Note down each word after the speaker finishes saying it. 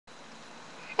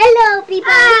people.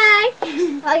 Hi.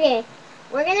 Okay,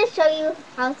 we're gonna show you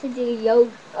how to do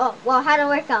yoga. Oh, well, how to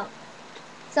work out.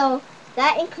 So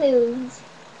that includes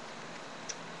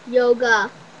Yoga.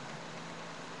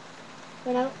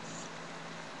 what else?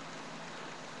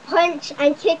 Punch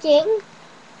and kicking,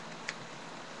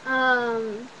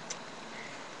 Um.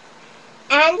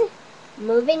 and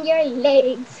moving your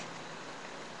legs.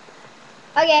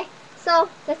 Okay, so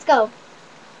let's go.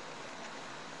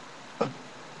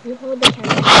 You hold the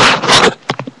camera.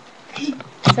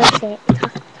 So say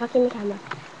talk in the camera.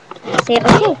 Say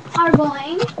okay. Are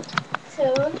going to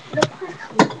the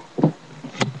punching bag.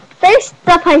 First,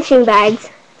 the punching bags.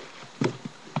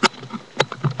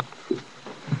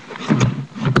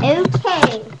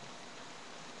 Okay.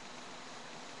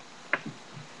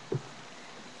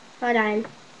 Hold on.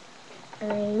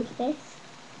 Arrange this.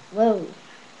 Whoa,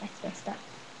 that's messed up.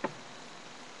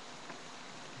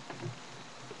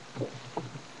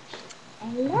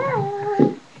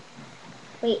 Hello.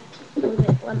 Wait, move it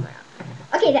one more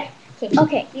up. Okay, there.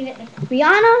 Okay. Leave it there.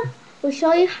 Brianna will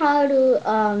show you how to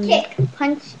Kick.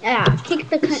 punch. Kick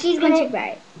the She's punching gonna-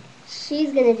 bag.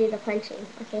 She's gonna do the punching.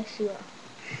 Okay, she will.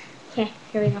 Okay,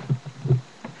 here we go.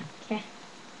 Okay.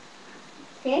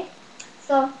 Okay,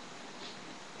 so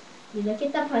you look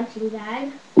at the punching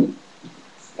bag.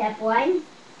 Step one,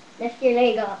 lift your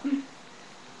leg up.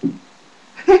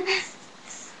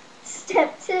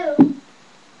 Step two,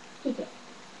 kick it.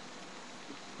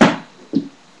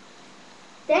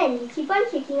 Then you keep on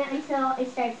kicking it until it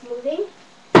starts moving.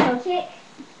 So kick,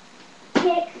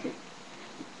 kick,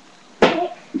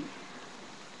 kick,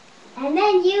 and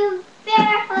then you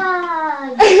bear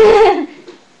hug.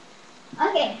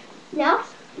 Okay, now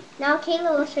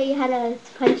Kayla will show you how to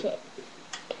punch it.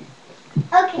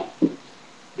 Okay.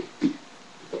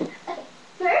 Okay,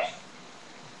 first,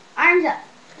 arms up.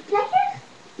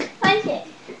 Second, punch it.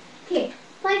 Okay,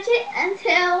 punch it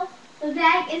until the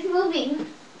bag is moving.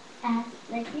 And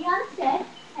like Leon said,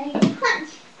 and you punch.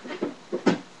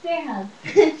 Bear hug.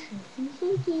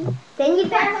 Then you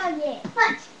bear hug it.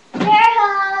 Punch. Bear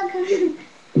hug.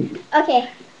 Okay,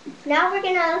 now we're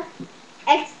gonna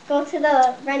go to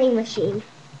the running machine,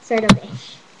 sort of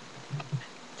ish.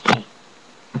 Okay.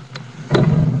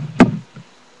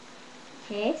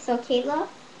 Okay, so Kayla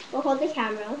will hold the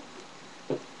camera,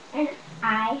 and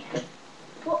I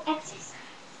will exercise.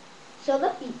 Show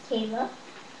the feet, Kayla.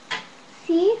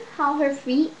 See how her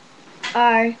feet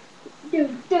are.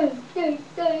 It's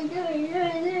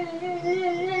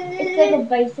like a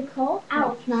bicycle.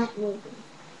 Ow. It's not moving.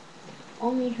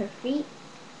 Only her feet,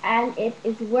 and it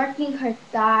is working her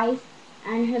thighs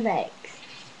and her legs.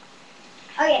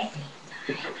 Okay.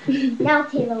 Now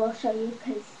Kayla will show you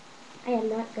because I am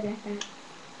not good at that.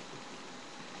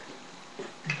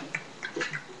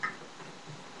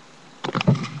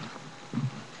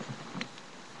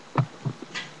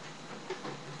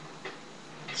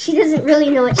 She doesn't really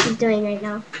know what she's doing right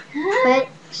now, but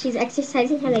she's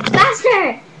exercising her legs.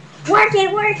 Faster! Work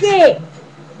it, work it!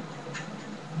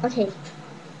 Okay.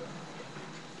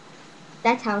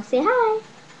 That's how. Say hi.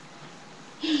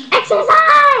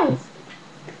 Exercise!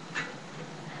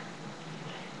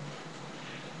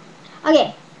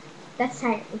 Okay. That's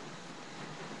tiring.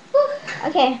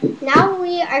 Okay, now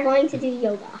we are going to do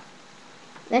yoga.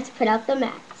 Let's put out the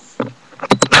mats.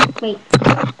 Wait.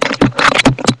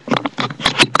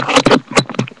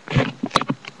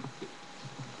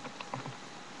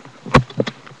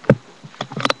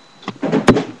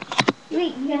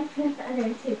 Wait, you have to put the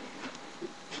other too.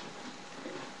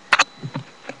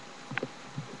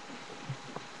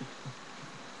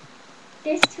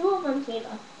 There's two of them,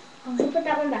 Kayla. So put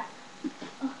that one back.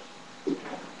 Okay.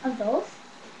 Of those?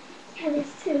 Yeah,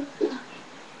 there's two. Okay.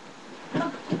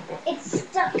 Oh, it's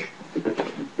stuck.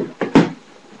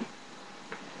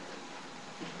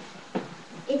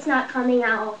 It's not coming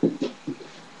out.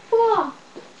 Oh.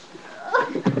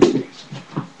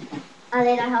 A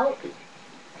little help.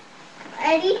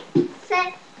 Ready,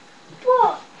 set,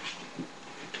 go.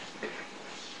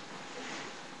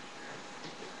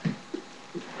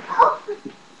 Oh.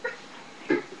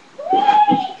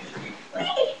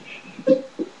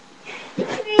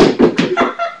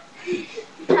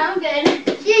 I'm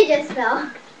good. She just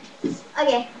fell.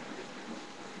 Okay.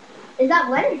 Is that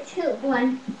one or two?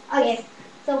 One. Okay.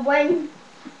 So one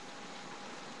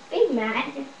big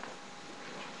mat.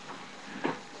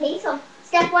 Okay, so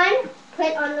step one,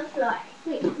 put on the floor.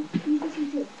 Wait, use this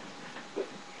one too.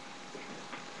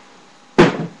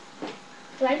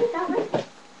 Do I do that one?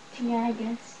 Yeah, I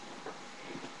guess.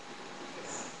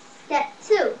 Step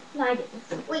two. No, I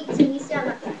didn't. Wait, so you still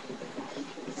have that.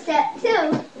 Step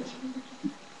two.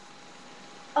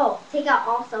 Oh, take out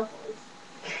all cell phones.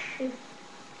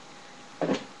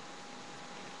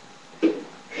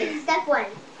 Okay, step 1.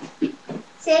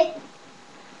 Sit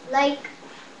like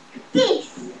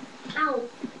this. Ow.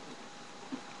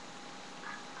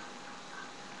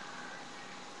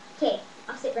 Okay,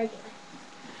 I'll sit regular.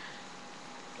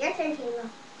 Your turn, Kayla.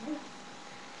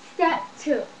 Step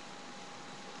 2.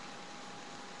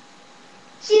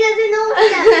 She doesn't know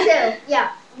step 2.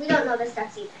 Yeah, we don't know the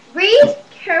steps either. Breathe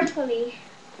carefully.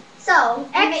 So,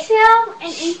 Exhale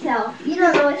and inhale. you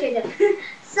don't know what you're doing.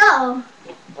 So,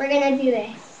 we're gonna do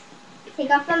this. Take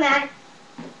off the mat.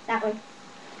 That one.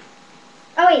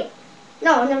 Oh wait.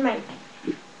 No, never mind.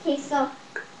 Okay, so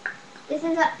this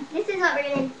is what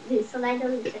we're gonna do. So lie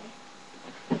down this way.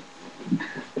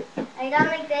 Lie down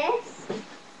like this.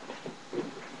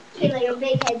 Kayla, your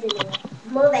big head's in the way.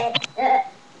 Move it.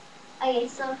 Okay,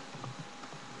 so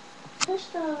push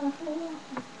the.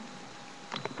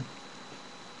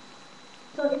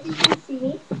 So if you can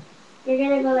see, you're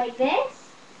gonna go like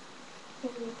this.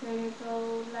 And you're gonna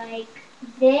go like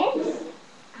this.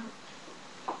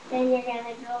 Then you're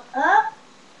gonna go up.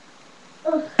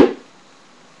 Ugh.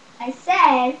 I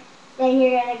said, then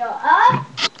you're gonna go up.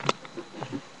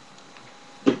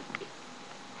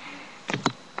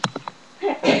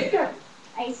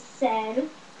 I said,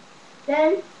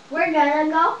 then we're gonna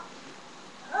go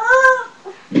up.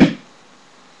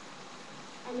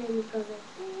 And then you go like this.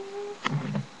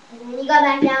 And then you go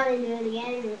back down and do it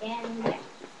again and again and again.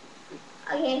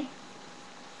 Okay.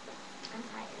 I'm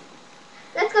tired.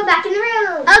 Let's go back in the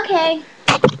room. Okay.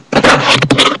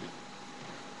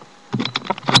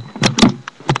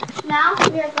 Now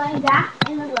we are going back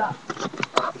in the room.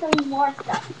 Some more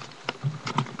stuff.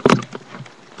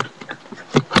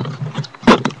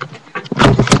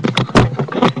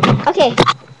 Okay.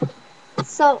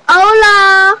 So,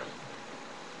 hola.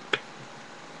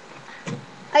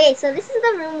 Okay, so this is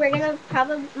the room we're gonna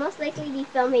probably most likely be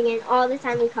filming in all the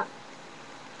time we come.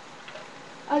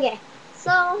 Okay,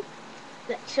 so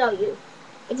let's show you.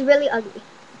 It's really ugly.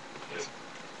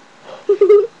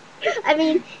 I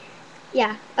mean,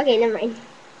 yeah. Okay, never mind.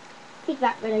 Take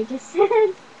back what I just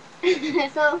said.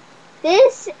 So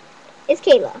this is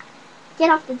Kayla. Get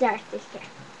off the director's chair.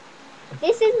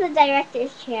 This is the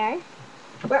director's chair.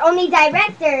 We're only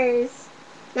directors,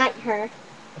 not her.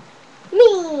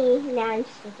 Me! Nah, I'm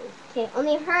just joking. Okay,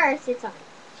 only her sits on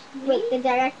it. Wait, the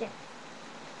director.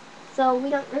 So we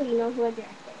don't really know who our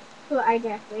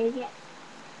director is yet.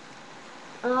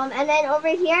 And then over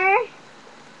here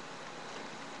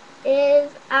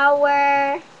is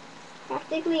our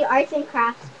practically arts and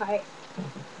crafts part.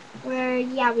 Where,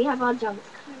 yeah, we have all junk.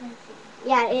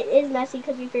 Yeah, it is messy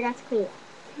because we forgot to clean it.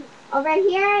 Over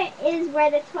here is where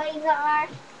the toys are.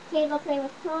 Kate will play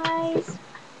with toys.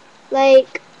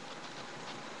 Like,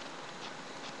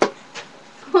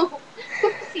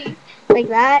 like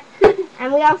that.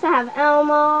 And we also have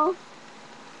Elmo.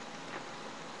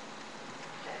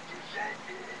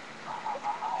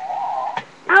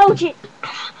 Ouch!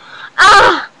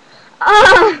 Ah!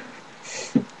 Ah!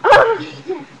 Ah!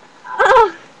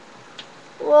 Ah!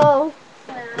 Whoa.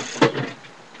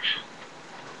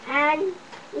 And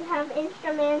we have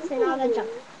instruments and all the junk.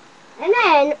 And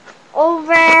then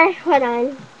over, hold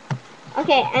on.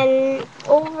 Okay, and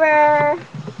over,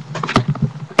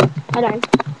 hold on.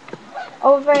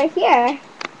 Over here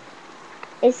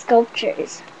is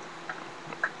sculptures.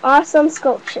 Awesome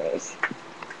sculptures.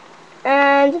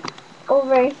 And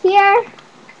over here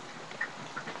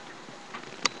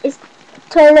is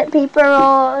toilet paper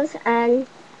rolls and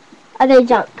other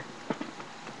junk.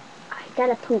 I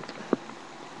gotta poop.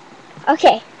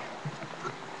 Okay.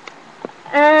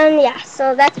 Yeah,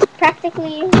 so that's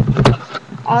practically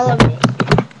all of it.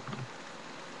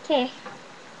 Okay.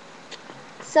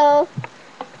 So,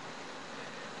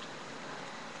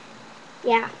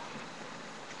 yeah.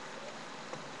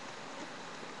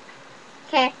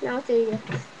 Okay, now to do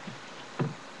this.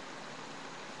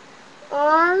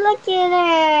 Oh, look at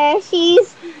her.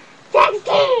 She's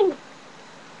texting.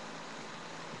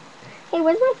 Hey,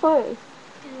 where's my phone?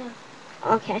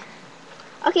 Okay.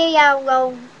 Okay, yeah,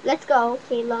 well, let's go,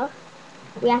 Kayla.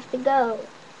 We have to go.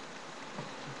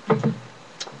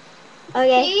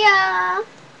 Okay. See ya.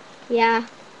 Yeah.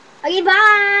 Okay,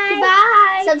 bye.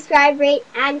 Bye. Subscribe, rate,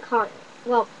 and comment.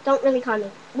 Well, don't really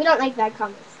comment. We don't like bad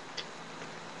comments.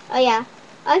 Oh, yeah.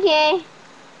 Okay.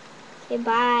 Okay,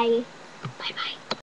 bye. Bye-bye.